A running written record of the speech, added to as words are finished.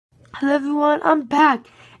Hello everyone, I'm back,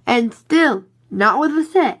 and still not with a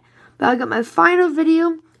set, but I got my final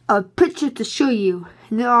video of pictures to show you.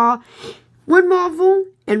 And there are one Marvel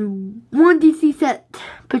and one DC set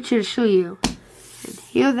picture to show you. And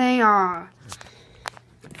here they are.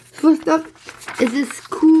 First up is this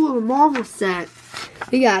cool Marvel set.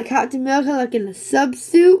 We got Captain America like in a sub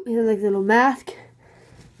suit. He has like a little mask,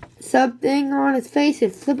 sub thing on his face,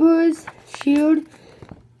 his flippers, shield.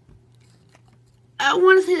 I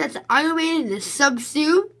want to say that's Iron Man in the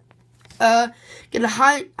sub-suit. Get a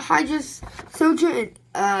Hydra soldier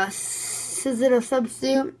and his little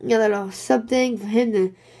sub-suit. Got a little sub-thing for him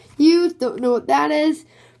to use. Don't know what that is.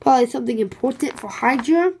 Probably something important for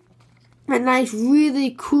Hydra. A nice,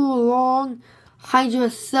 really cool, long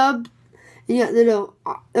Hydra sub. And you got little,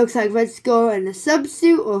 looks like Red Skull in a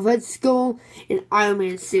sub-suit or Red Skull in Iron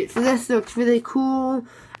Man suit. So this looks really cool.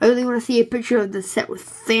 I really want to see a picture of the set with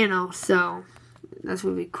Thanos, so that's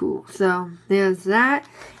really cool. So there's that.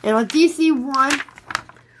 And on DC one,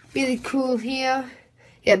 really cool here.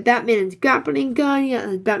 You got Batman's grappling gun. You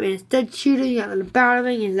got Batman's dead shooter. You got the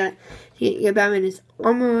battering. You got Batman's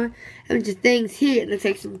armor. A bunch of things here. It looks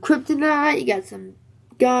like some kryptonite. You got some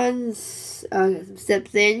guns. You got some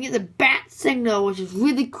steps there. And you got the bat signal, which is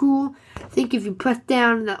really cool. I think if you press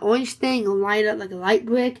down the orange thing, it'll light up like a light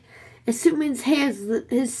brick. And Superman's hair is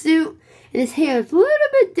his suit. And his hair is a little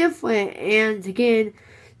bit different. And again,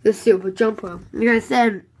 the super jumper. Like I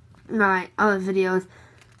said in my other videos,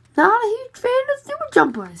 not a huge fan of super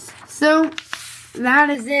jumpers. So that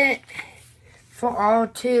is it for all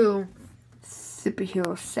two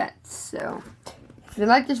superhero sets. So if you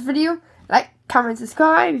like this video, like, comment,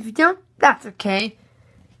 subscribe. If you don't, that's okay.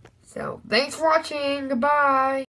 So thanks for watching. Goodbye.